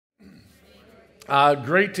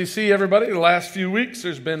Great to see everybody. The last few weeks,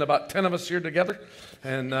 there's been about 10 of us here together.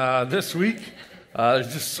 And this week,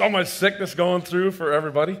 there's just so much sickness going through for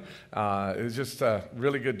everybody. It's just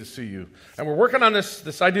really good to see you. And we're working on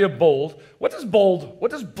this idea of bold. What does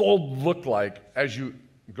bold look like as you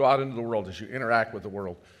go out into the world, as you interact with the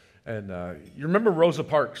world? And you remember Rosa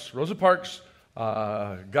Parks. Rosa Parks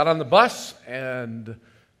got on the bus, and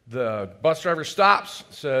the bus driver stops,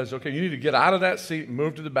 says, okay, you need to get out of that seat and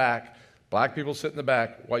move to the back. Black people sit in the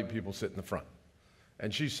back, white people sit in the front.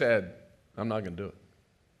 And she said, I'm not going to do it.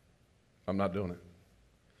 I'm not doing it.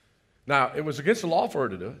 Now, it was against the law for her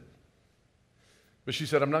to do it. But she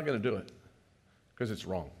said, I'm not going to do it because it's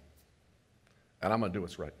wrong. And I'm going to do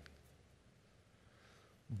what's right.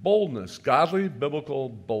 Boldness, godly, biblical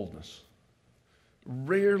boldness,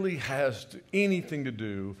 rarely has anything to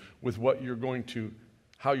do with how you're going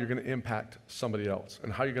to impact somebody else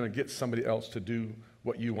and how you're going to get somebody else to do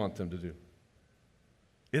what you want them to do.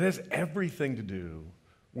 It has everything to do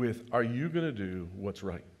with, are you going to do what's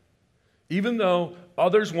right? Even though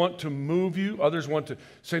others want to move you, others want to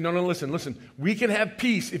say, no, listen, we can have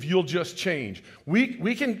peace if you'll just change.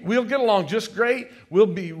 We'll get along just great. We'll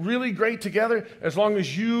be really great together as long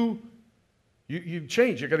as you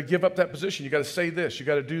change. You've got to give up that position. You've got to say this. You've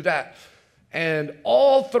got to do that. And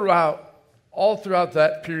all throughout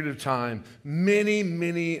that period of time, many,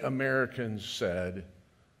 many Americans said,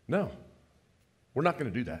 no, we're not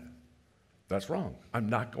going to do that. That's wrong. I'm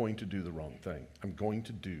not going to do the wrong thing. I'm going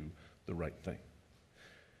to do the right thing.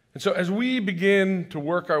 And so as we begin to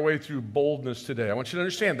work our way through boldness today, I want you to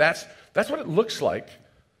understand that's what it looks like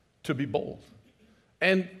to be bold.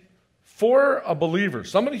 And for a believer,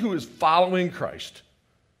 somebody who is following Christ,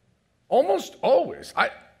 almost always,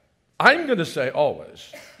 I'm going to say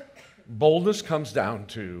always, boldness comes down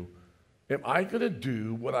to, am I going to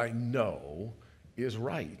do what I know is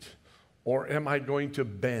right? Or am I going to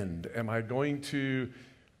bend? Am I going to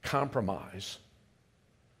compromise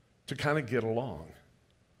to kind of get along?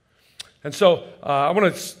 And so I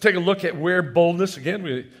want to take a look at where boldness, again,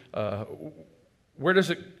 where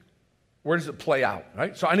does it play out,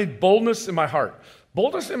 right? So I need boldness in my heart.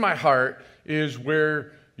 Boldness in my heart is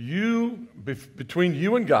where between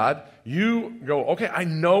you and God, you go, okay, I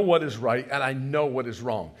know what is right and I know what is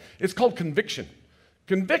wrong. It's called conviction.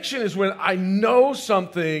 Conviction is when I know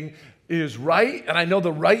something is right and I know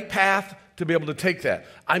the right path to be able to take that.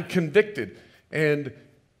 I'm convicted and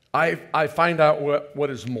I find out what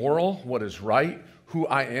is moral, what is right, who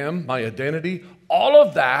I am, my identity. All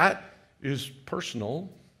of that is personal.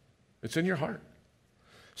 It's in your heart.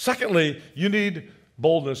 Secondly, you need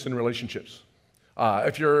boldness in relationships.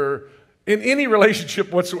 If you're in any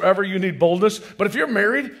relationship whatsoever, you need boldness. But if you're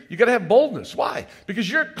married, you got to have boldness. Why?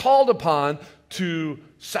 Because you're called upon to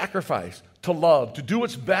sacrifice, to love, to do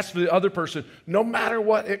what's best for the other person, no matter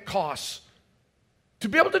what it costs. To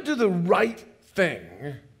be able to do the right thing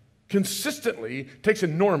consistently takes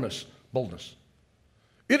enormous boldness.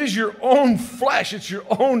 It is your own flesh. It's your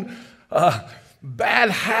own bad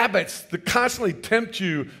habits that constantly tempt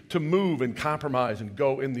you to move and compromise and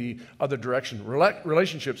go in the other direction.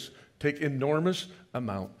 Relationships take enormous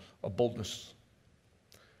amount of boldness.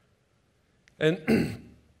 And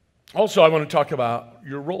also I want to talk about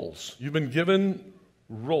your roles. You've been given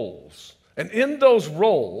roles. And in those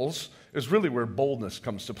roles is really where boldness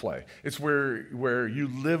comes to play. It's where you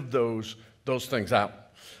live those things out.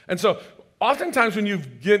 And so oftentimes when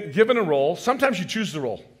you've given a role, sometimes you choose the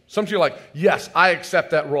role. Sometimes you're like, yes, I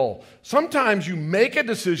accept that role. Sometimes you make a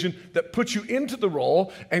decision that puts you into the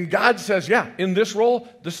role, and God says, yeah, in this role,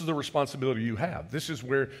 this is the responsibility you have. This is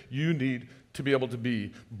where you need to be able to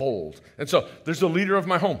be bold. And so there's the leader of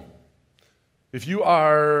my home. If you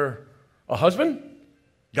are a husband,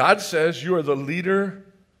 God says you are the leader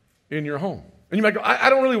in your home. And you might go, I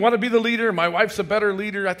don't really want to be the leader. My wife's a better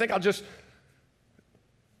leader. I think I'll just...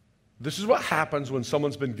 This is what happens when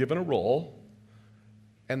someone's been given a role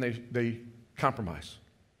and they compromise.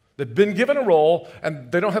 They've been given a role and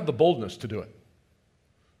they don't have the boldness to do it.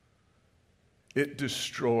 It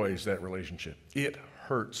destroys that relationship. It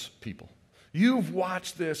hurts people. You've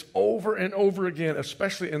watched this over and over again,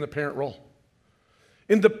 especially in the parent role.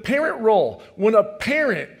 In the parent role, when a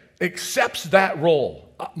parent accepts that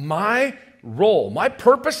role, my role, my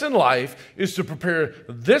purpose in life is to prepare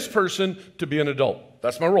this person to be an adult.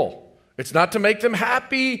 That's my role. It's not to make them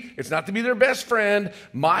happy. It's not to be their best friend.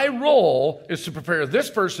 My role is to prepare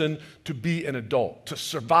this person to be an adult, to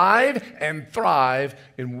survive and thrive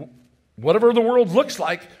in whatever the world looks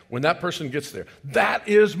like when that person gets there. That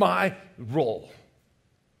is my role.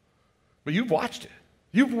 But you've watched it.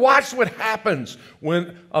 You've watched what happens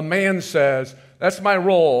when a man says, that's my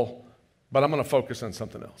role, but I'm going to focus on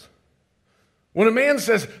something else. When a man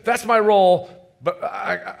says, that's my role, but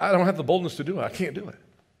I don't have the boldness to do it, I can't do it.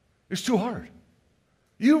 It's too hard.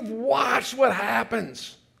 You've watched what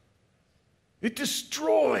happens. It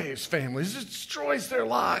destroys families. It destroys their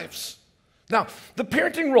lives. Now, the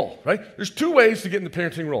parenting role, right? There's two ways to get in the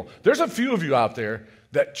parenting role. There's a few of you out there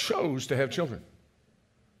that chose to have children.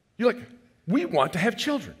 You're like, we want to have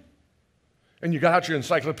children. And you got out your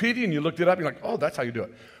encyclopedia and you looked it up and you're like, oh, that's how you do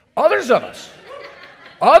it. Others of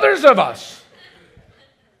us,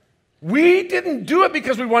 we didn't do it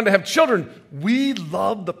because we wanted to have children. We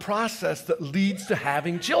love the process that leads to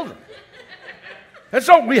having children. And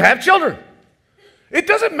so we have children. It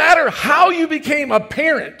doesn't matter how you became a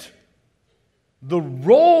parent. The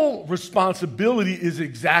role responsibility is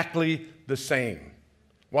exactly the same.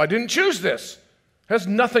 Well, I didn't choose this. It has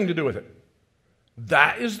nothing to do with it.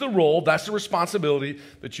 That is the role, that's the responsibility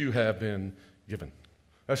that you have been given.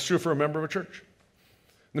 That's true for a member of a church.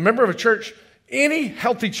 The member of a church, any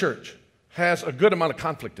healthy church, has a good amount of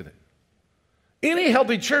conflict in it. Any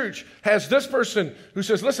healthy church has this person who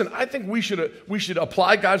says, listen, I think we should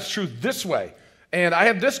apply God's truth this way. And I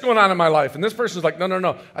have this going on in my life. And this person's like,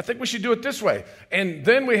 no. I think we should do it this way. And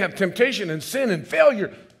then we have temptation and sin and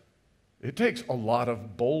failure. It takes a lot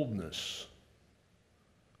of boldness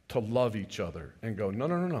to love each other and go,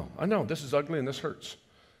 no. I know this is ugly and this hurts.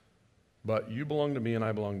 But you belong to me and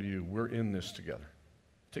I belong to you. We're in this together.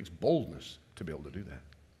 It takes boldness to be able to do that.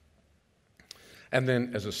 And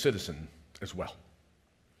then as a citizen as well.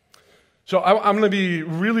 So I'm going to be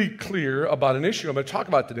really clear about an issue I'm going to talk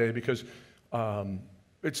about today because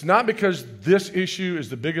it's not because this issue is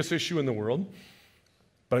the biggest issue in the world,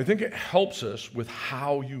 but I think it helps us with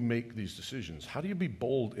how you make these decisions. How do you be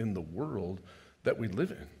bold in the world that we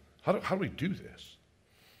live in? How do we do this?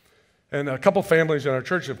 And a couple families in our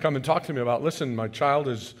church have come and talked to me about, listen, my child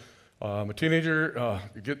is a teenager,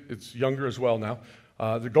 it's younger as well now.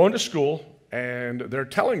 They're going to school, and they're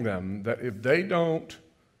telling them that if they don't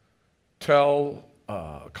call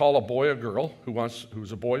a boy a girl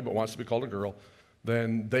who's a boy but wants to be called a girl,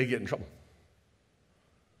 then they get in trouble.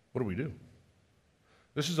 What do we do?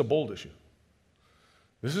 This is a bold issue.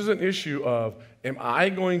 This is an issue of, am I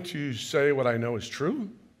going to say what I know is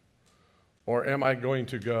true? Or am I going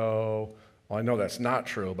to go, well, I know that's not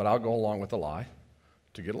true, but I'll go along with the lie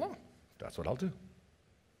to get along. That's what I'll do.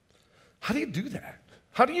 How do you do that?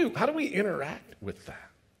 How do we interact with that?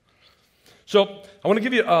 So I want to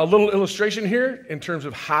give you a little illustration here in terms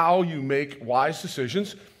of how you make wise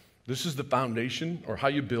decisions. This is the foundation, or how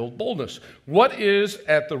you build boldness. What is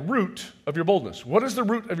at the root of your boldness? What is the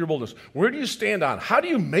root of your boldness? Where do you stand on? How do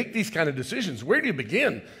you make these kind of decisions? Where do you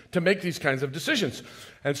begin to make these kinds of decisions?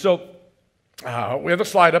 And so we have a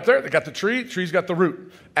slide up there. They got the tree. The tree's got the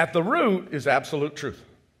root. At the root is absolute truth.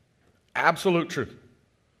 Absolute truth.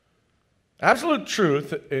 Absolute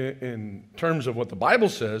truth, in terms of what the Bible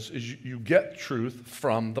says, is you get truth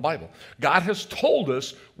from the Bible. God has told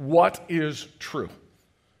us what is true.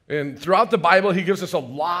 And throughout the Bible, he gives us a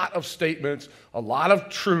lot of statements, a lot of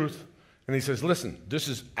truth, and he says, listen, this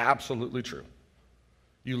is absolutely true.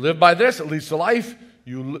 You live by this, it leads to life.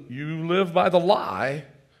 You live by the lie,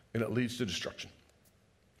 and it leads to destruction.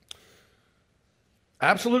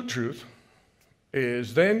 Absolute truth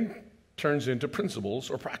is then turns into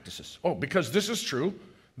principles or practices. Oh, because this is true,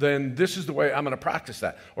 then this is the way I'm going to practice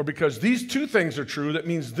that. Or because these two things are true, that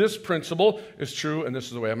means this principle is true, and this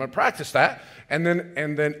is the way I'm going to practice that. And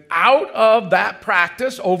then out of that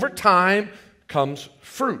practice, over time, comes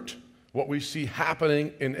fruit, what we see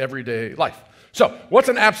happening in everyday life. So, what's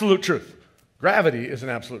an absolute truth? Gravity is an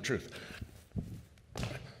absolute truth.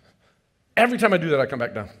 Every time I do that, I come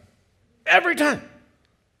back down. Every time.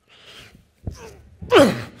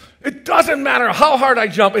 It doesn't matter how hard I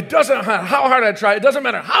jump. It doesn't matter how hard I try. It doesn't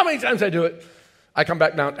matter how many times I do it. I come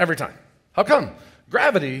back down every time. How come?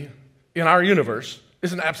 Gravity in our universe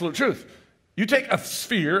is an absolute truth. You take a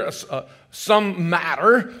sphere, some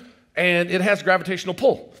matter, and it has gravitational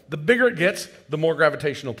pull. The bigger it gets, the more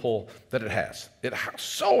gravitational pull that it has. It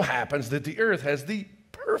so happens that the Earth has the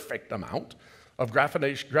perfect amount of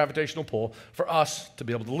gravitational pull for us to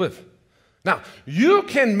be able to live. Now, you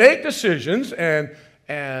can make decisions, and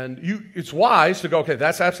it's wise to go, okay,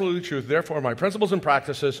 that's absolutely true. Therefore, my principles and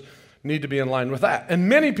practices need to be in line with that. And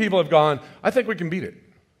many people have gone, I think we can beat it.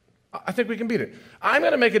 I think we can beat it. I'm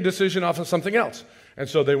going to make a decision off of something else. And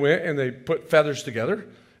so they went and they put feathers together,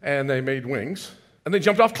 and they made wings, and they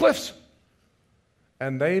jumped off cliffs.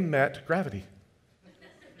 And they met gravity.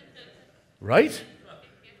 Right?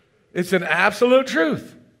 It's an absolute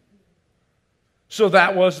truth. So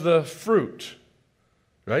that was the fruit.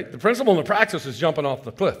 Right? The principle and the practice is jumping off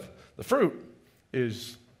the cliff. The fruit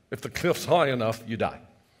is, if the cliff's high enough, you die.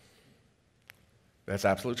 That's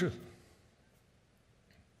absolute truth.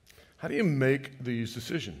 How do you make these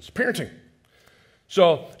decisions? Parenting.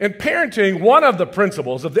 So in parenting, one of the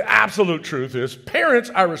principles of the absolute truth is parents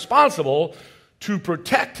are responsible to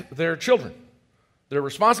protect their children. They're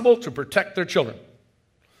responsible to protect their children.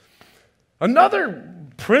 Another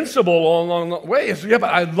principle along the way is, yeah,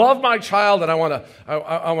 but I love my child and I want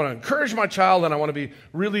to encourage my child and I want to be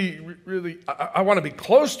I want to be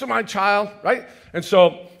close to my child, right? And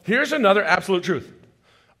so here's another absolute truth.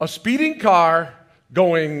 A speeding car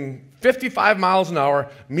going 55 miles an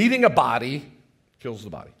hour, meeting a body, kills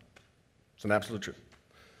the body. It's an absolute truth.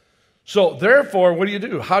 So therefore, what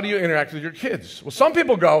do? How do you interact with your kids? Well, some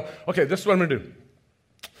people go, okay, this is what I'm going to do.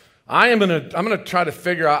 I'm going to try to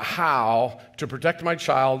figure out how to protect my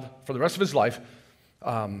child for the rest of his life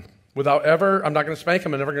I'm not going to spank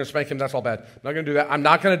him. I'm never going to spank him. That's all bad. I'm not going to do that. I'm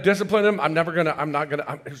not going to discipline him. I'm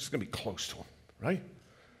just going to be close to him, right?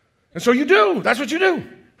 And so you do. That's what you do.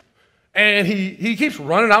 And he keeps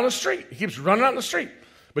running out the street. He keeps running out the street.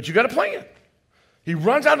 But you got to plan. He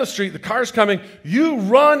runs out the street. The car's coming. You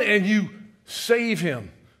run and you save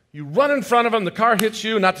him. You run in front of him. The car hits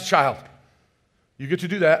you, not the child. You get to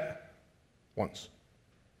do that once.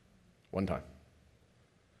 One time.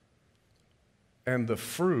 And the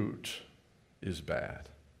fruit is bad.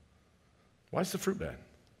 Why is the fruit bad?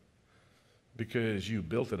 Because you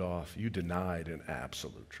built it off. You denied an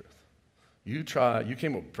absolute truth. You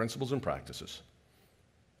came up with principles and practices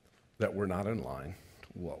that were not in line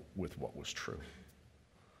with what was true.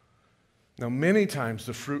 Now, many times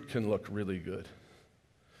the fruit can look really good.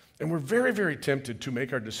 And we're very, very tempted to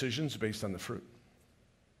make our decisions based on the fruit.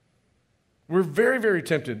 We're very, very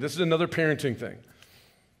tempted. This is another parenting thing.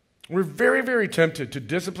 We're very, very tempted to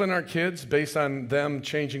discipline our kids based on them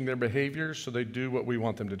changing their behavior so they do what we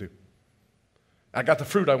want them to do. I got the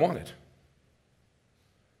fruit I wanted.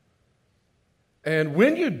 And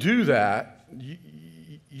when you do that,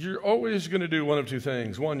 you're always going to do one of two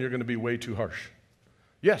things. One, you're going to be way too harsh.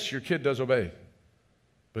 Yes, your kid does obey,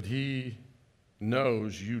 but he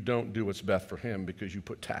knows you don't do what's best for him because you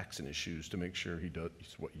put tacks in his shoes to make sure he does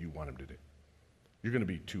what you want him to do. You're going to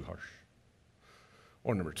be too harsh.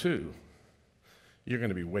 Or number two, you're going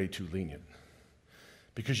to be way too lenient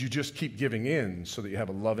because you just keep giving in so that you have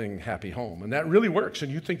a loving, happy home. And that really works,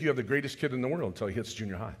 and you think you have the greatest kid in the world until he hits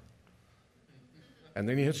junior high. And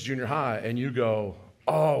then he hits junior high, and you go,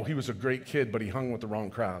 oh, he was a great kid, but he hung with the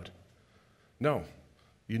wrong crowd. No,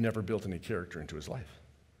 you never built any character into his life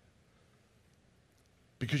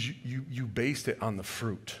because you based it on the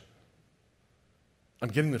fruit. I'm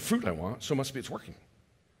getting the fruit I want, so it must be it's working.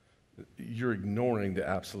 You're ignoring the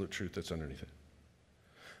absolute truth that's underneath it.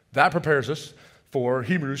 That prepares us for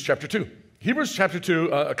Hebrews chapter 2. Hebrews chapter 2,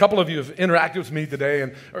 a couple of you have interacted with me today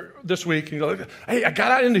or this week. And you're like, hey, I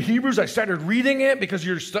got out into Hebrews. I started reading it because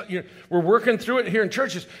we're working through it here in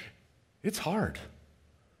churches. It's hard.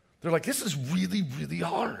 They're like, this is really, really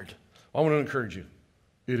hard. I want to encourage you.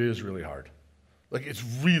 It is really hard. Like, it's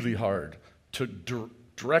really hard to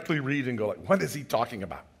directly read and go, like, what is he talking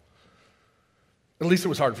about? At least it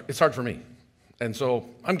was hard. It's hard for me. And so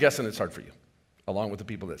I'm guessing it's hard for you, along with the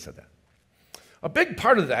people that said that. A big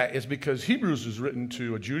part of that is because Hebrews is written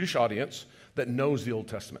to a Jewish audience that knows the Old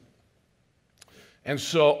Testament. And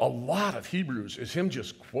so a lot of Hebrews is him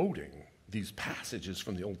just quoting these passages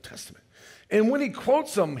from the Old Testament. And when he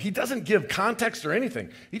quotes them, he doesn't give context or anything.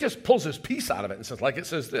 He just pulls his piece out of it and says, like it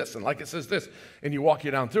says this, and like it says this, and you walk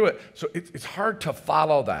you down through it. So it's hard to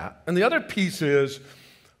follow that. And the other piece is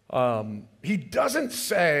he doesn't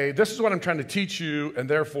say, this is what I'm trying to teach you, and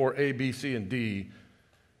therefore A, B, C, and D.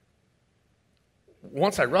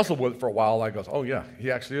 Once I wrestled with it for a while, I go, oh yeah,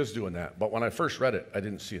 he actually is doing that. But when I first read it, I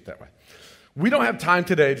didn't see it that way. We don't have time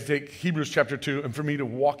today to take Hebrews chapter 2 and for me to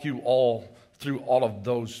walk you all through all of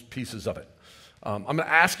those pieces of it. I'm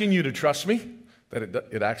asking you to trust me that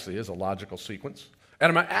it actually is a logical sequence. And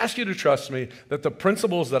I'm going to ask you to trust me that the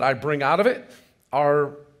principles that I bring out of it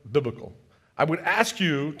are biblical. I would ask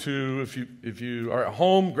you to, if you are at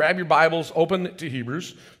home, grab your Bibles, open it to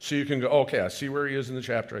Hebrews, so you can go, okay, I see where he is in the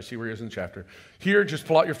chapter, I see where he is in the chapter. Here, just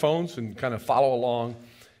pull out your phones and kind of follow along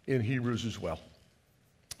in Hebrews as well.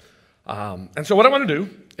 And so what I want to do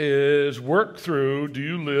is work through, do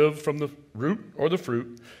you live from the root or the fruit?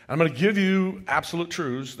 And I'm going to give you absolute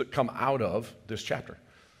truths that come out of this chapter.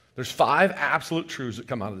 There's 5 absolute truths that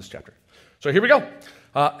come out of this chapter. So here we go.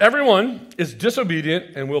 Everyone is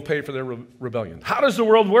disobedient and will pay for their rebellion. How does the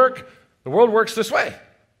world work? The world works this way.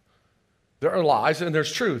 There are lies and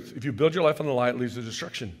there's truth. If you build your life on the lie, it leads to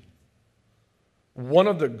destruction. One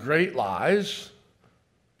of the great lies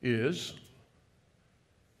is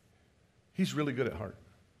he's really good at heart.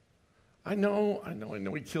 I know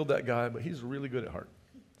he killed that guy, but he's really good at heart.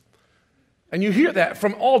 And you hear that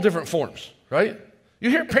from all different forms, right? You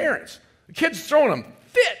hear parents, the kid's throwing them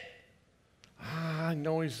fit. I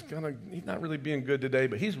know he's not really being good today,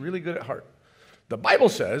 but he's really good at heart. The Bible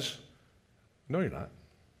says, no, you're not.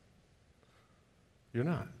 You're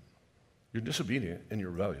not. You're disobedient and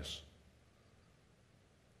you're rebellious.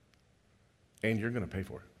 And you're going to pay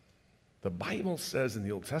for it. The Bible says in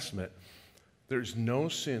the Old Testament, there's no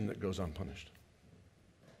sin that goes unpunished.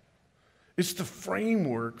 It's the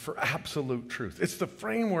framework for absolute truth. It's the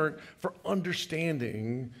framework for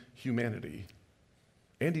understanding humanity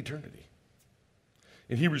and eternity.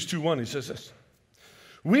 In Hebrews 2:1, he says this: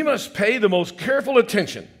 we must pay the most careful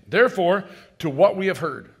attention, therefore, to what we have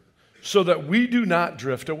heard, so that we do not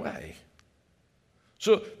drift away.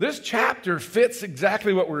 So this chapter fits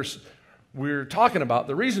exactly what we're talking about.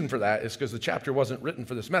 The reason for that is because the chapter wasn't written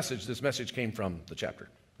for this message. This message came from the chapter.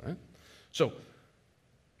 Right? So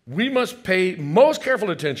we must pay most careful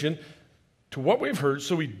attention to what we've heard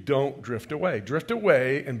so we don't drift away. Drift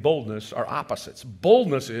away and boldness are opposites.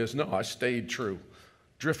 Boldness is, no, I stayed true.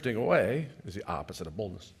 Drifting away is the opposite of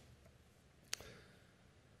boldness.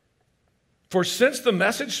 For since the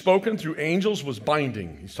message spoken through angels was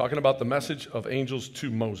binding, he's talking about the message of angels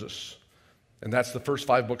to Moses, and that's the first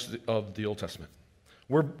 5 books of the Old Testament,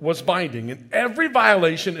 was binding, and every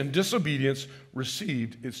violation and disobedience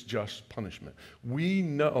received its just punishment. We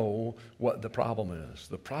know what the problem is.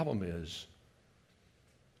 The problem is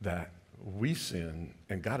that we sin,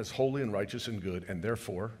 and God is holy and righteous and good, and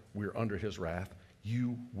therefore we're under his wrath.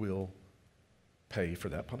 You will pay for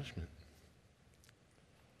that punishment.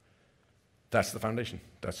 That's the foundation.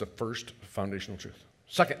 That's the first foundational truth.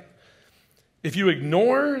 Second, if you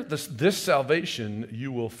ignore this salvation,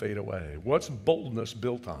 you will fade away. What's boldness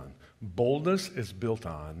built on? Boldness is built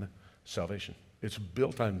on salvation. It's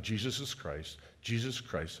built on Jesus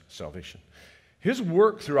Christ's salvation. His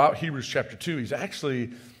work throughout Hebrews chapter 2, he's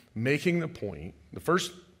actually making the point. The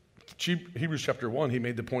first Hebrews chapter 1, he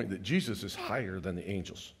made the point that Jesus is higher than the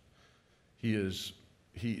angels. He is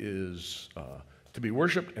to be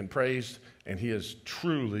worshiped and praised, and he is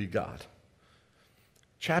truly God.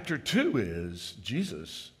 Chapter 2 is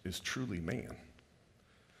Jesus is truly man.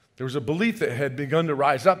 There was a belief that had begun to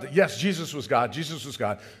rise up that, yes, Jesus was God,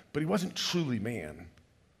 but he wasn't truly man.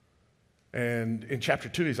 And in chapter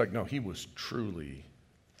 2, he's like, no, he was truly,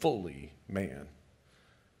 fully man.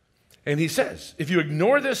 And he says, if you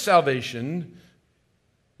ignore this salvation,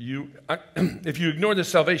 this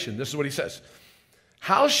is what he says: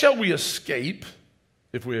 how shall we escape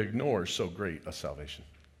if we ignore so great a salvation?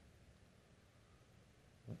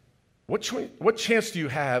 What chance do you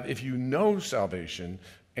have if you know salvation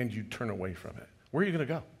and you turn away from it? Where are you going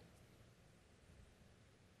to go?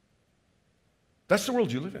 That's the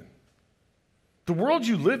world you live in. The world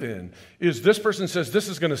you live in is this person says this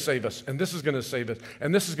is going to save us, and this is going to save us,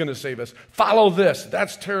 and this is going to save us. Follow this.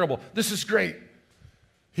 That's terrible. This is great.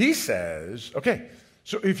 He says, okay,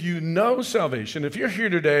 so if you know salvation, if you're here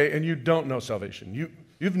today and you don't know salvation,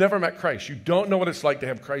 you've never met Christ, you don't know what it's like to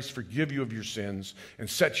have Christ forgive you of your sins and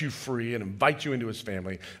set you free and invite you into his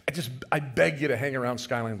family, I beg you to hang around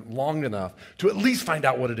Skyline long enough to at least find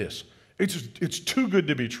out what it is. It's too good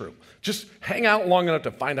to be true. Just hang out long enough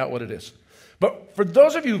to find out what it is. But for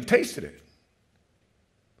those of you who've tasted it,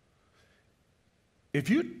 if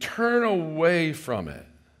you turn away from it,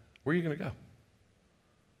 where are you going to go?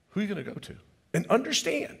 Who are you going to go to? And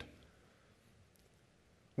understand,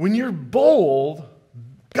 when you're bold,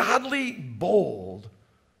 godly bold,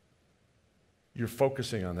 you're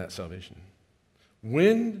focusing on that salvation.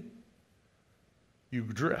 When you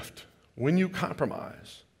drift, when you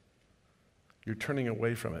compromise, you're turning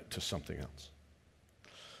away from it to something else.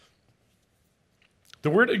 The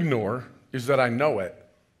word ignore is that I know it,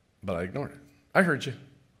 but I ignore it. I heard you,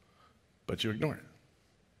 but you ignore it.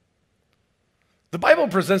 The Bible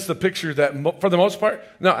presents the picture that for the most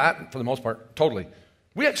part, totally,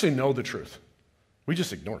 we actually know the truth. We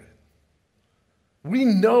just ignore it. We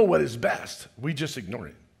know what is best. We just ignore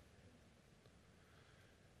it.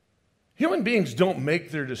 Human beings don't make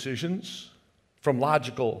their decisions from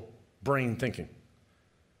logical brain thinking.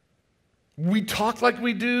 We talk like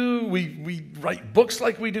we do. We write books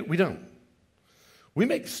like we do. We don't. We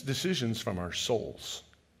make decisions from our souls.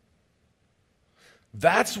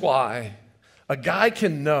 That's why a guy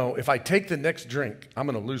can know, if I take the next drink, I'm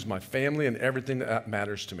going to lose my family and everything that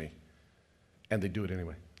matters to me. And they do it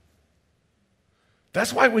anyway.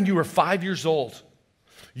 That's why when you were 5 years old,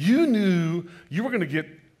 you knew you were going to get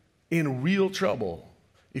in real trouble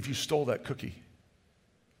if you stole that cookie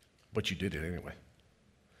but you did it anyway.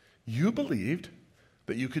 You believed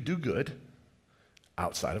that you could do good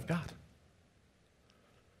outside of God.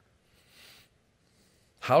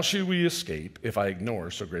 How should we escape if I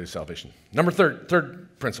ignore so great a salvation?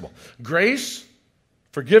 Third principle. Grace,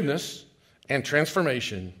 forgiveness, and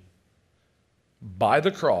transformation by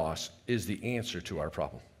the cross is the answer to our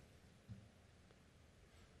problem.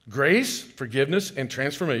 Grace, forgiveness, and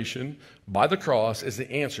transformation by the cross is the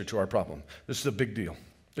answer to our problem. This is a big deal.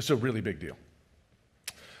 It's a really big deal.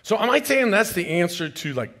 So am I saying that's the answer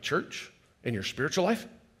to like church in your spiritual life?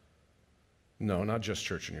 No, not just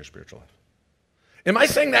church in your spiritual life. Am I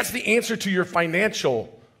saying that's the answer to your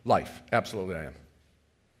financial life? Absolutely I am.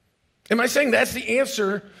 Am I saying that's the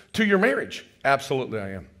answer to your marriage? Absolutely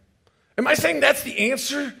I am. Am I saying that's the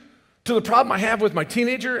answer to the problem I have with my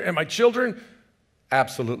teenager and my children?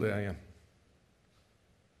 Absolutely I am.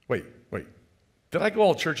 Wait. Did I go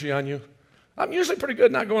all churchy on you? I'm usually pretty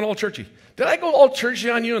good not going all churchy. Did I go all churchy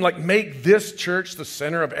on you and like make this church the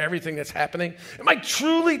center of everything that's happening? Am I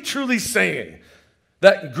truly saying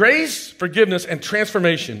that grace, forgiveness, and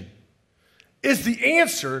transformation is the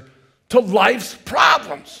answer to life's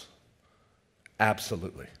problems?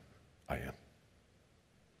 Absolutely, I am.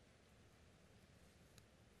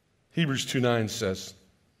 Hebrews 2:9 says,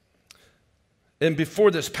 and before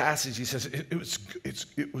this passage, he says,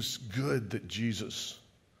 it was good that Jesus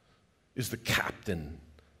is the captain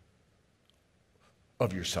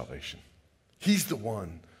of your salvation. He's the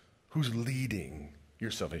one who's leading your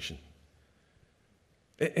salvation.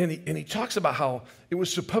 And he talks about how it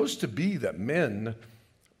was supposed to be that men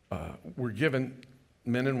were given,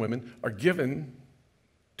 men and women are given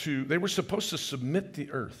to, they were supposed to submit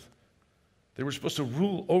the earth. They were supposed to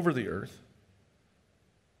rule over the earth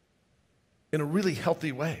in a really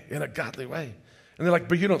healthy way, in a godly way. And they're like,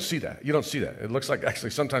 but you don't see that. You don't see that. It looks like, actually,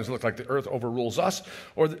 sometimes it looks like the earth overrules us,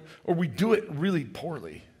 or we do it really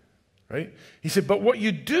poorly, right? He said, but what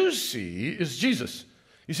you do see is Jesus.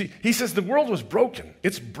 You see, he says the world was broken.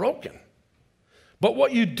 It's broken. But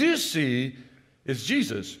what you do see is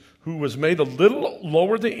Jesus, who was made a little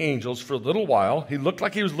lower than angels for a little while. He looked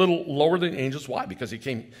like he was a little lower than angels. Why? Because he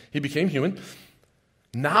became human.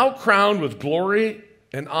 Now crowned with glory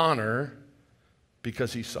and honor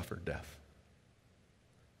because he suffered death.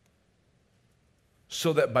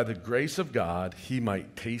 So that by the grace of God, he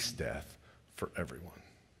might taste death for everyone.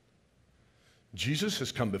 Jesus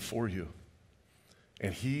has come before you,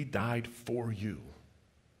 and he died for you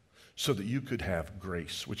so that you could have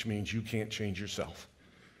grace, which means you can't change yourself.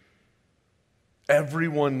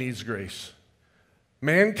 Everyone needs grace.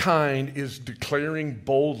 Mankind is declaring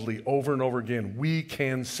boldly over and over again, we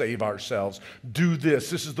can save ourselves. Do this.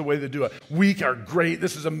 This is the way to do it. We are great.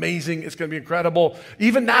 This is amazing. It's going to be incredible.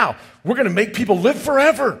 Even now, we're going to make people live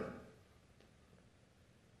forever.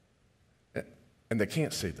 And they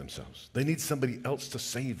can't save themselves. They need somebody else to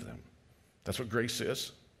save them. That's what grace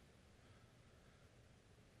is.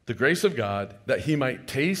 The grace of God, that he might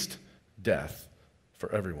taste death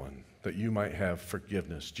for everyone, that you might have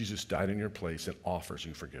forgiveness. Jesus died in your place and offers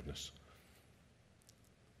you forgiveness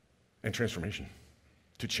and transformation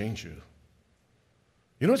to change you.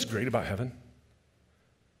 You know what's great about heaven?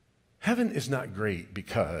 Heaven is not great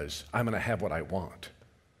because I'm going to have what I want.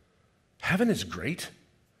 Heaven is great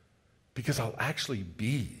because I'll actually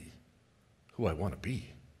be who I want to be.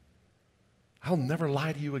 I'll never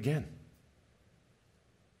lie to you again.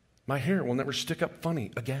 My hair will never stick up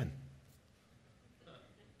funny again.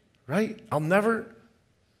 Right? I'll never,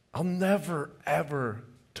 ever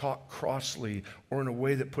talk crossly or in a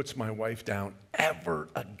way that puts my wife down ever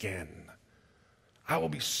again. I will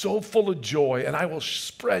be so full of joy, and I will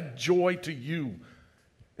spread joy to you.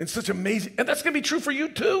 And such amazing, and that's going to be true for you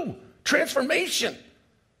too. Transformation.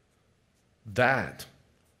 That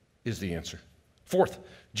is the answer. Fourth,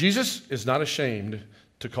 Jesus is not ashamed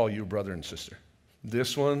to call you brother and sister.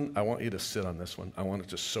 This one, I want you to sit on this one. I want it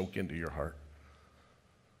to soak into your heart.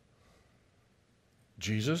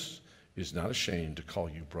 Jesus is not ashamed to call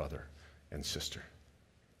you brother and sister.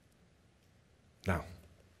 Now,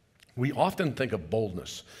 we often think of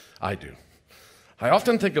boldness. I do. I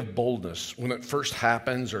often think of boldness when it first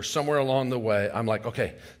happens or somewhere along the way. I'm like,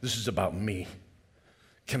 okay, this is about me.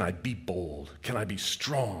 Can I be bold? Can I be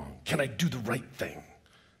strong? Can I do the right thing?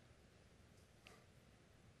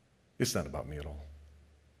 It's not about me at all.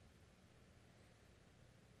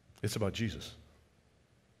 It's about Jesus.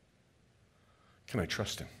 Can I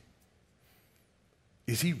trust him?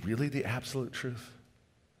 Is he really the absolute truth?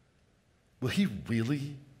 Will he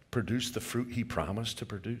really produce the fruit he promised to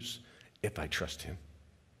produce if I trust him?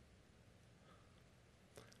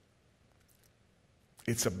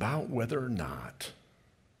 It's about whether or not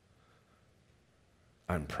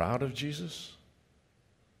I'm proud of Jesus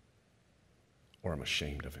or I'm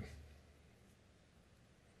ashamed of him.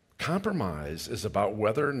 Compromise is about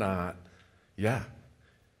whether or not, yeah,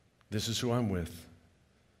 this is who I'm with.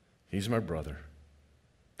 He's my brother.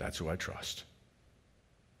 That's who I trust.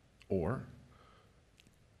 Or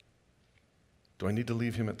do I need to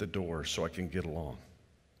leave him at the door so I can get along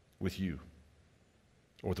with you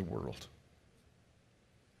or the world?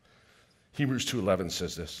 Hebrews 2:11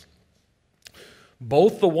 says this: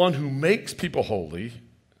 both the one who makes people holy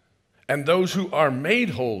and those who are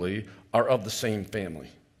made holy are of the same family.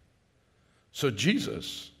 So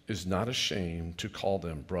Jesus is not ashamed to call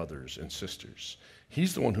them brothers and sisters.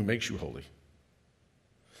 He's the one who makes you holy.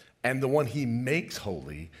 And the one he makes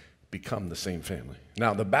holy become the same family.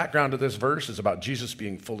 Now, the background of this verse is about Jesus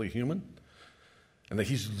being fully human and that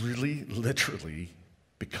he's really, literally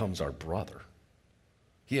becomes our brother.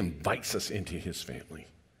 He invites us into his family.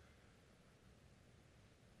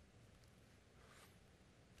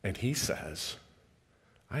 And he says,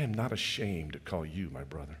 I am not ashamed to call you my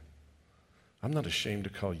brother. I'm not ashamed to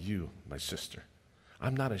call you my sister.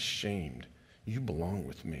 I'm not ashamed. You belong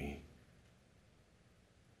with me.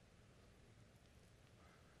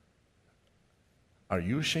 Are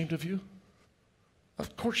you ashamed of you?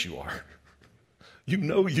 Of course you are. You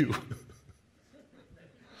know you.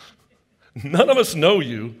 None of us know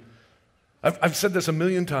you. I've said this a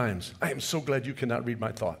million times. I am so glad you cannot read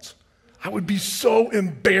my thoughts. I would be so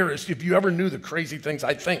embarrassed if you ever knew the crazy things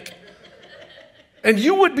I think. And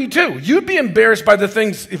you would be too. You'd be embarrassed by the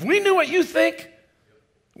things. If we knew what you think,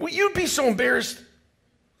 well, you'd be so embarrassed.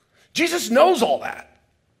 Jesus knows all that.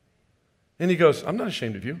 And he goes, I'm not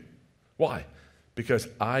ashamed of you. Why? Because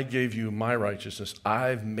I gave you my righteousness.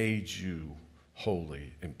 I've made you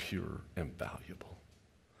holy and pure and valuable.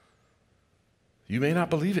 You may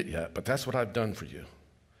not believe it yet, but that's what I've done for you.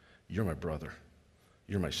 You're my brother.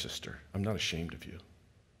 You're my sister. I'm not ashamed of you.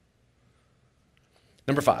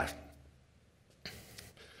 Number 5.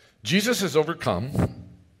 Jesus has overcome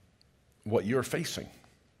what you're facing.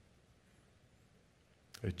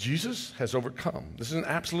 Jesus has overcome. This is an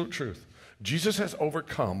absolute truth. Jesus has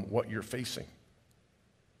overcome what you're facing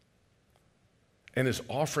and is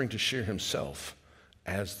offering to share himself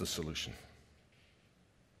as the solution.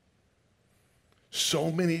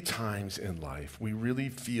 So many times in life, we really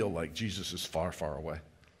feel like Jesus is far, far away.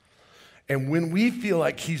 And when we feel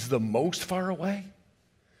like he's the most far away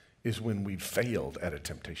is when we've failed at a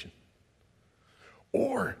temptation.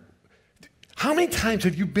 Or how many times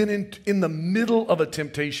have you been in the middle of a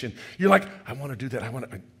temptation? You're like, I want to do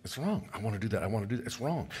that. It's wrong. I want to do that. I want to do that. It's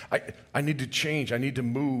wrong. I need to change. I need to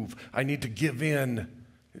move. I need to give in.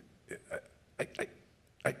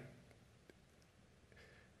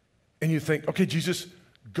 And you think, okay, Jesus,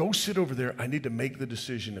 go sit over there. I need to make the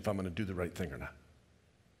decision if I'm going to do the right thing or not.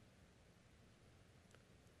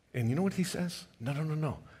 And you know what he says?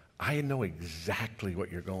 No. I know exactly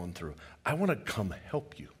what you're going through. I want to come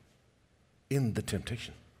help you in the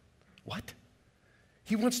temptation. What?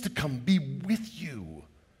 He wants to come be with you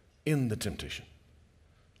in the temptation.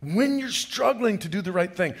 When you're struggling to do the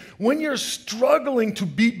right thing, when you're struggling to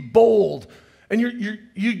be bold, and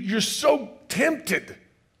you're so tempted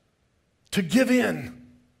to give in.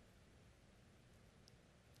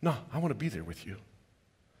 No, I want to be there with you.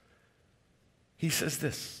 He says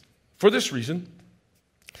this, for this reason,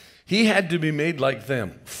 he had to be made like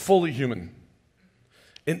them, fully human,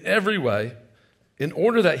 in every way, in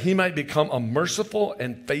order that he might become a merciful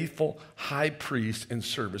and faithful high priest in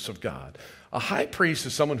service of God. A high priest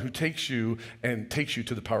is someone who takes you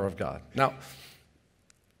to the power of God. Now,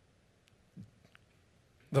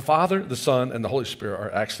 the Father, the Son, and the Holy Spirit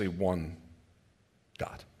are actually one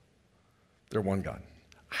God. They're one God.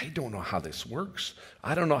 I don't know how this works.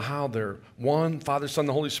 I don't know how they're one, Father, Son,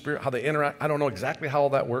 the Holy Spirit, how they interact. I don't know exactly how all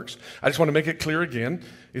that works. I just want to make it clear again.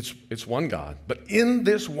 It's one God. But in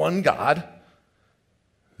this one God,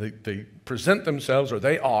 they present themselves, or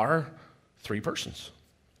they are, 3 persons.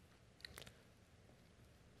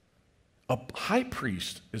 A high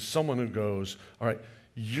priest is someone who goes, all right,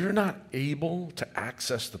 you're not able to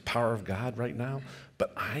access the power of God right now,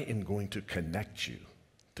 but I am going to connect you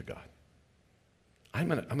to God. I'm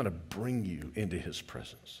going to bring you into his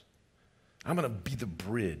presence. I'm going to be the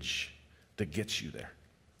bridge that gets you there.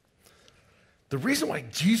 The reason why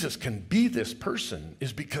Jesus can be this person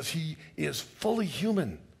is because he is fully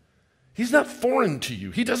human. He's not foreign to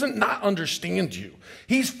you. He doesn't not understand you.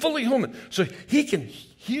 He's fully human. So he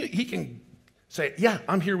can say, yeah,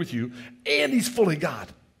 I'm here with you, and he's fully God.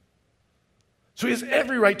 So he has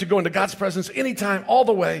every right to go into God's presence anytime, all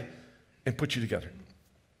the way, and put you together.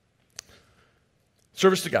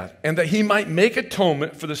 service to God, and that he might make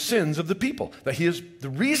atonement for the sins of the people. The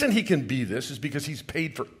reason he can be this is because he's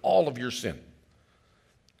paid for all of your sin.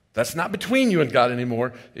 That's not between you and God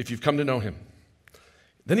anymore if you've come to know him.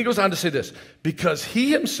 Then he goes on to say this, because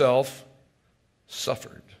he himself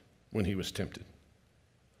suffered when he was tempted.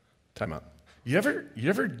 Time out. You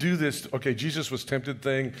ever do this, okay, Jesus was tempted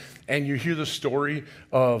thing, and you hear the story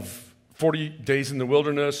of 40 days in the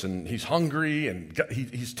wilderness, and he's hungry, and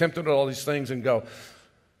he's tempted with all these things, and go,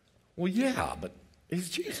 well, yeah, but he's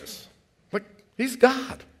Jesus. Like, he's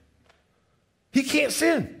God. He can't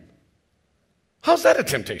sin. How's that a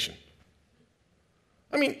temptation?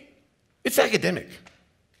 I mean, it's academic.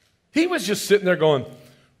 He was just sitting there going,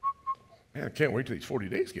 man, I can't wait till these 40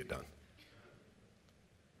 days get done.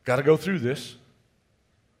 Got to go through this.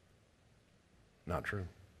 Not true.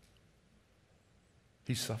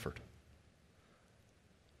 He suffered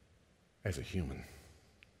as a human.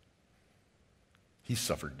 He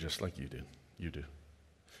suffered just like you did. You do.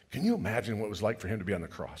 Can you imagine what it was like for him to be on the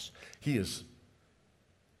cross? He's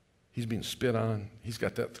being spit on. He's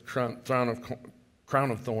got that crown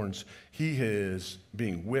of thorns. He is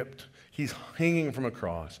being whipped. He's hanging from a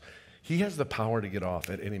cross. He has the power to get off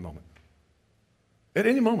at any moment. At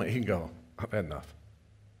any moment, he can go, I've had enough.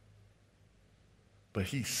 But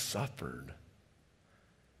he suffered.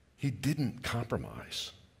 He didn't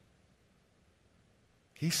compromise.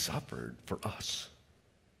 He suffered for us.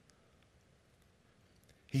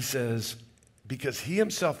 He says, because he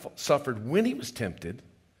himself suffered when he was tempted,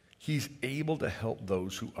 he's able to help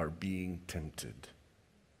those who are being tempted.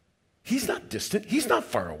 He's not distant. He's not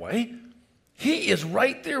far away. He is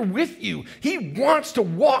right there with you. He wants to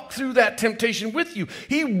walk through that temptation with you.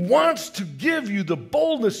 He wants to give you the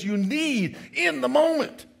boldness you need in the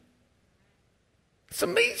moment. It's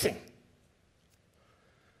amazing.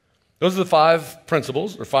 Those are the 5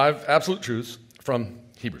 principles, or 5 absolute truths from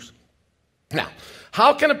Hebrews. Now,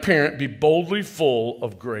 how can a parent be boldly full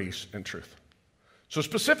of grace and truth? So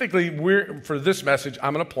specifically, for this message,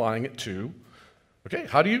 I'm applying it to, okay,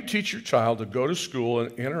 how do you teach your child to go to school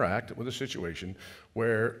and interact with a situation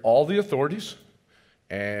where all the authorities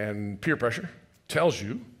and peer pressure tells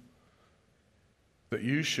you that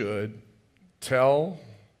you should tell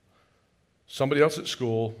somebody else at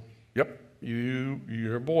school, yep,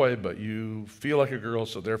 you're a boy, but you feel like a girl,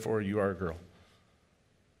 so therefore you are a girl.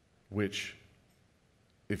 Which,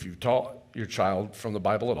 if you've taught your child from the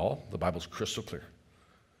Bible at all, the Bible's crystal clear.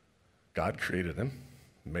 God created them,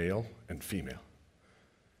 male and female.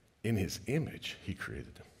 In his image, he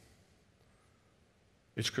created them.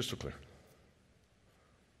 It's crystal clear.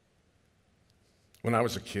 When I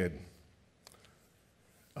was a kid,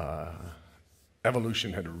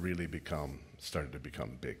 evolution had really started to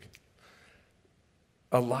become big.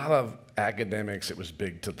 A lot of academics, it was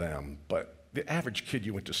big to them, but the average kid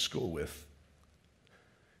you went to school with,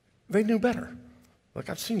 they knew better. Like,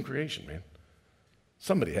 I've seen creation, man.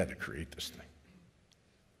 Somebody had to create this thing.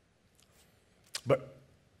 But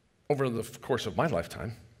over the course of my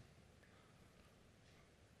lifetime,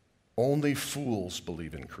 only fools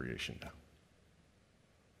believe in creation now.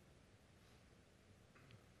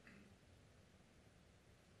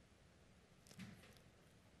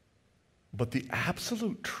 But the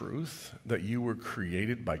absolute truth that you were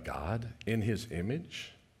created by God in his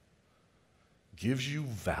image gives you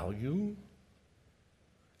value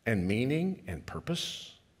and meaning and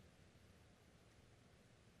purpose.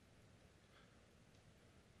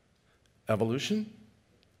 Evolution,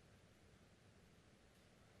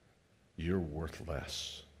 you're worth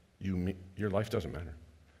less. Your life doesn't matter.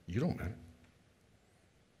 You don't matter.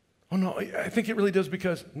 Oh, no, I think it really does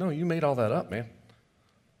because, no, you made all that up, man.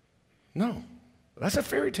 No, that's a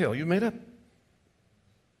fairy tale you made up.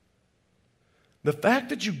 The fact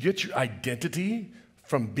that you get your identity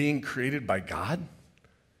from being created by God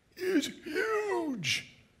is huge.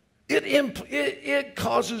 It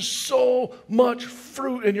causes so much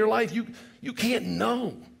fruit in your life. You can't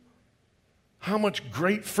know how much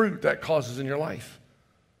great fruit that causes in your life.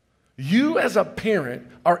 You as a parent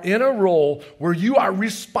are in a role where you are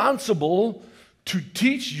responsible to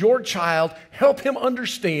teach your child, help him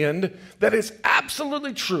understand that it's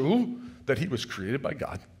absolutely true that he was created by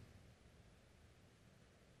God.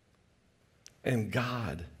 And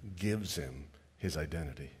God gives him his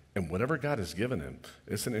identity. And whatever God has given him,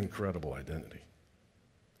 it's an incredible identity.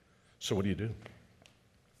 So what do?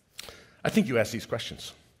 I think you ask these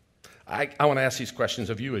questions. I want to ask these questions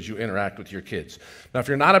of you as you interact with your kids. Now, if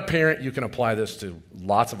you're not a parent, you can apply this to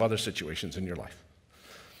lots of other situations in your life.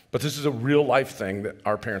 But this is a real life thing that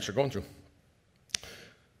our parents are going through.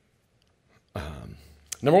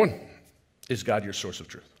 Number 1, is God your source of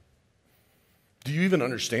truth? Do you even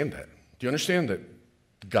understand that? Do you understand that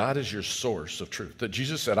God is your source of truth? That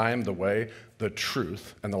Jesus said, I am the way, the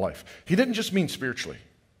truth, and the life. He didn't just mean spiritually.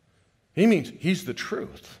 He means he's the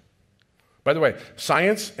truth. By the way,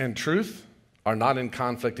 science and truth are not in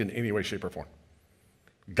conflict in any way, shape, or form.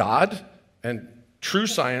 God and true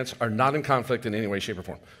science are not in conflict in any way, shape, or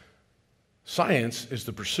form. Science is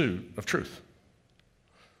the pursuit of truth.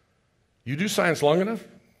 You do science long enough,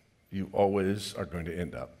 you always are going to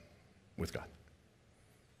end up with God.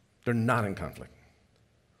 They're not in conflict.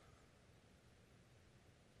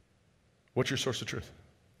 What's your source of truth?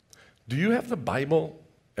 Do you have the Bible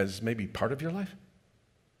as maybe part of your life?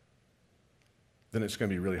 Then it's going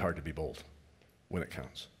to be really hard to be bold when it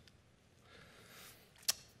counts.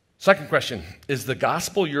 Second question, is the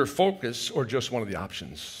gospel your focus or just one of the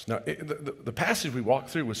options? Now, the passage we walked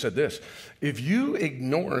through said this: if you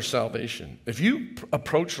ignore salvation, if you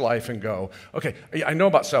approach life and go, okay, I know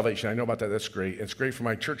about salvation, I know about that, that's great, it's great for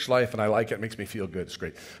my church life and I like it, it makes me feel good, it's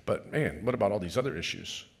great, but man, what about all these other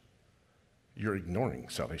issues? You're ignoring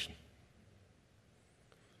salvation.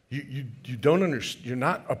 You don't understand, you're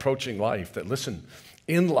not approaching life that, listen,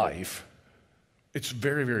 in life, it's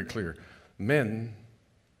very, very clear, men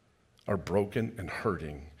are broken and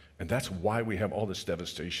hurting, and that's why we have all this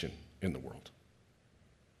devastation in the world.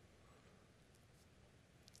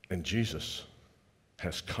 And Jesus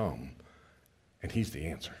has come, and he's the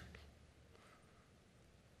answer.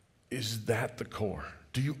 Is that the core?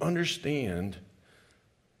 Do you understand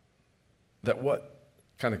that what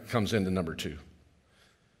kind of comes into number two?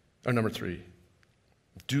 Or number three,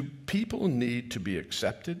 do people need to be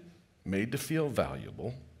accepted, made to feel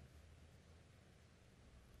valuable?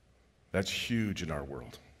 That's huge in our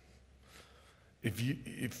world.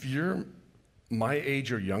 If you're my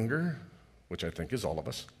age or younger, which I think is all of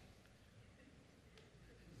us,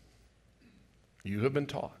 you have been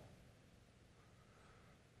taught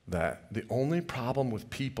that the only problem with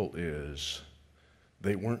people is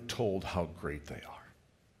they weren't told how great they are.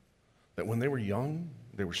 That when they were young,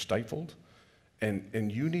 they were stifled,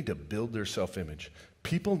 and you need to build their self-image.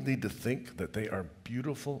 People need to think that they are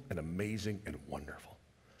beautiful and amazing and wonderful.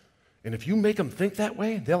 And if you make them think that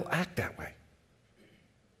way, they'll act that way.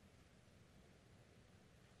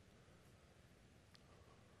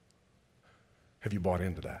 Have you bought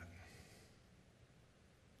into that?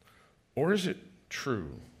 Or is it true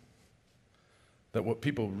that what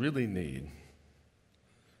people really need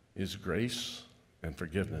is grace and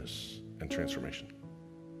forgiveness and transformation?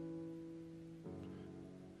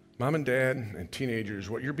 Mom and dad and teenagers,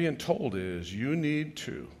 what you're being told is you need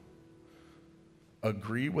to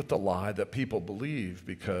agree with the lie that people believe,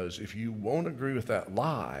 because if you won't agree with that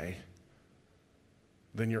lie,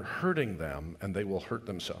 then you're hurting them and they will hurt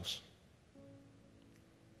themselves.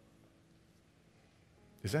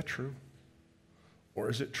 Is that true? Or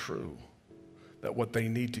is it true that what they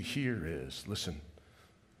need to hear is, listen,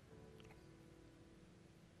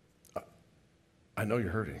 I know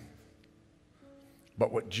you're hurting,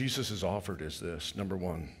 but what Jesus has offered is this. Number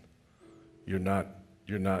one, you're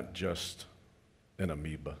not just an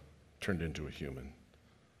amoeba turned into a human.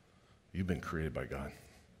 You've been created by God.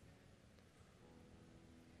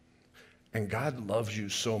 And God loves you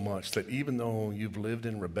so much that even though you've lived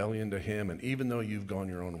in rebellion to him, and even though you've gone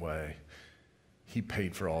your own way, he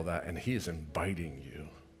paid for all that, and he is inviting you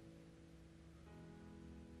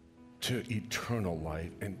to eternal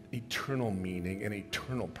life and eternal meaning and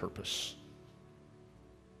eternal purpose.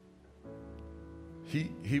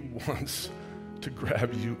 He wants to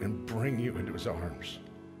grab you and bring you into his arms.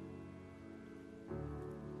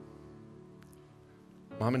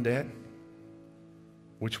 Mom and dad,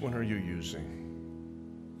 which one are you using?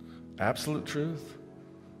 Absolute truth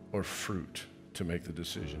or fruit to make the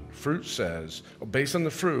decision? Fruit says, well, based on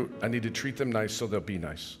the fruit, I need to treat them nice so they'll be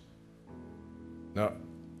nice. Now,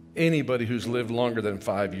 anybody who's lived longer than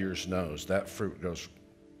 5 years knows that fruit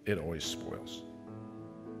it always spoils.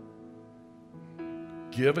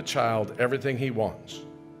 Give a child everything he wants.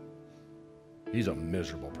 He's a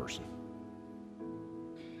miserable person.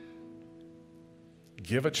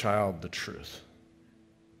 Give a child the truth.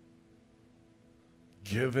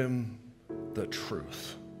 Give him the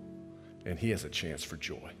truth, and he has a chance for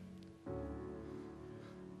joy.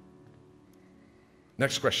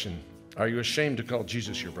 Next question. Are you ashamed to call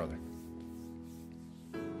Jesus your brother?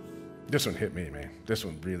 This one hit me, man. This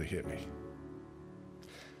one really hit me.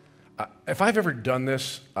 If I've ever done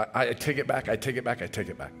this, I take it back, I take it back, I take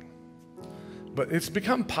it back. But it's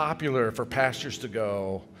become popular for pastors to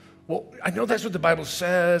go, well, I know that's what the Bible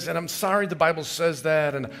says, and I'm sorry the Bible says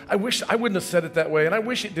that, and I wish I wouldn't have said it that way, and I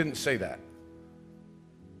wish it didn't say that.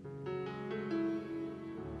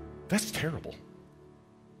 That's terrible.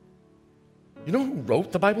 You know who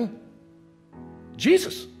wrote the Bible?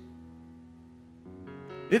 Jesus.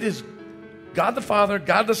 It is God the Father,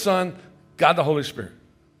 God the Son, God the Holy Spirit.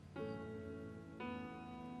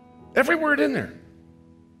 Every word in there.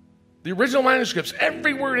 The original manuscripts,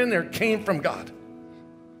 every word in there came from God.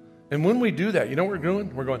 And when we do that, you know what we're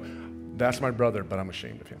doing? We're going, that's my brother, but I'm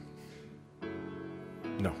ashamed of him.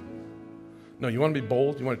 No. No, you want to be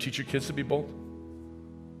bold? You want to teach your kids to be bold?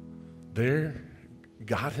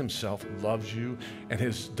 God himself loves you and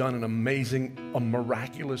has done an amazing, a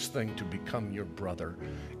miraculous thing to become your brother.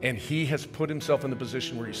 And he has put himself in the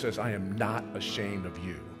position where he says, I am not ashamed of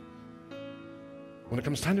you. When it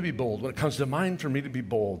comes time to be bold, when it comes to mind for me to be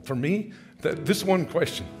bold, for me, this one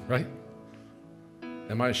question, right?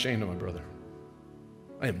 Am I ashamed of my brother?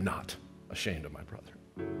 I am not ashamed of my brother.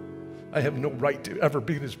 I have no right to ever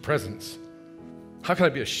be in his presence. How can I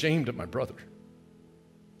be ashamed of my brother?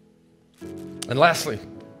 And lastly,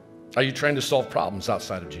 are you trying to solve problems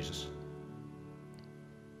outside of Jesus?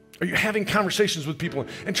 Are you having conversations with people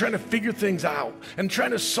and trying to figure things out and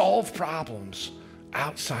trying to solve problems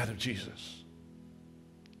outside of Jesus?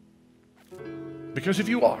 Because if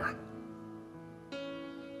you are,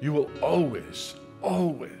 you will always,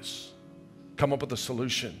 always come up with a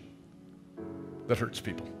solution that hurts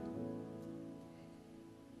people.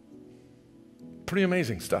 Pretty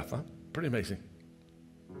amazing stuff, huh? Pretty amazing.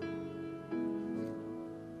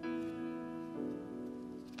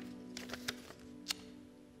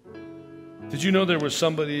 Did you know there was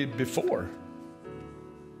somebody before?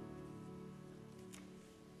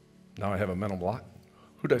 Now I have a mental block.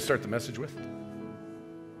 Who did I start the message with?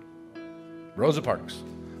 Rosa Parks.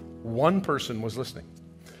 One person was listening.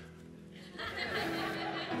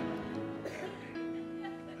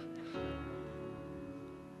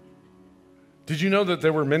 Did you know that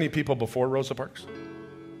there were many people before Rosa Parks?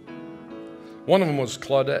 One of them was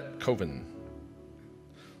Claudette Coven.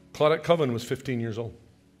 Claudette Coven was 15 years old.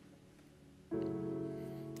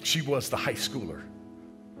 She was the high schooler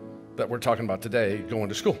that we're talking about today going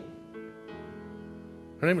to school.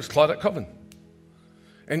 Her name was Claudette Coven.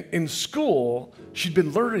 And in school, she'd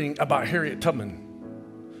been learning about Harriet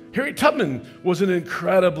Tubman. Harriet Tubman was an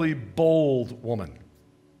incredibly bold woman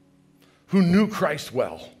who knew Christ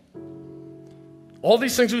well. All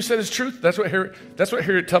these things we said is truth. That's what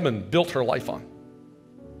Harriet Tubman built her life on,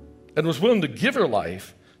 and was willing to give her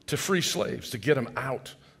life to free slaves, to get them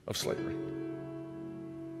out of slavery.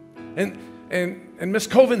 And Miss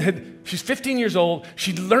Coven she's 15 years old.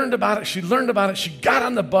 She learned about it. She got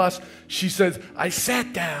on the bus. She says, I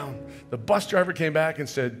sat down. The bus driver came back and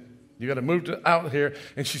said, you got to move out here.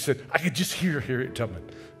 And she said, I could just hear Harriet Tubman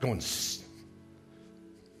going, stay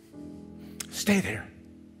there.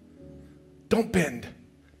 Don't bend.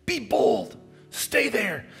 Be bold. Stay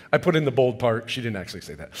there. I put in the bold part. She didn't actually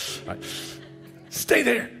say that. All right. Stay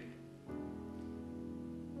there.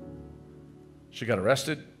 She got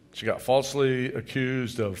arrested. She got falsely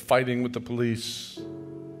accused of fighting with the police.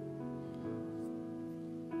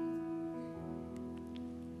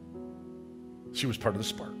 She was part of the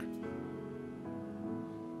spark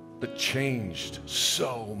that changed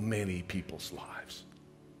so many people's lives.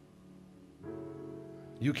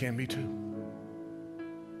 You can be too,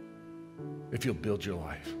 if you'll build your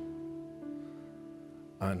life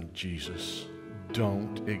on Jesus.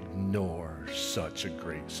 Don't ignore such a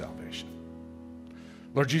great salvation.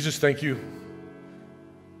 Lord Jesus, thank you.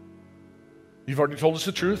 You've already told us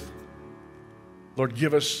the truth. Lord,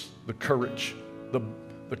 give us the courage, the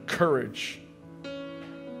courage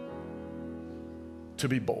to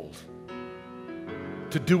be bold,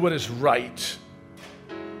 to do what is right,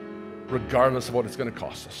 regardless of what it's going to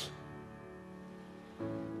cost us.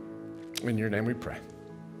 In your name we pray.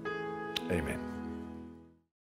 Amen.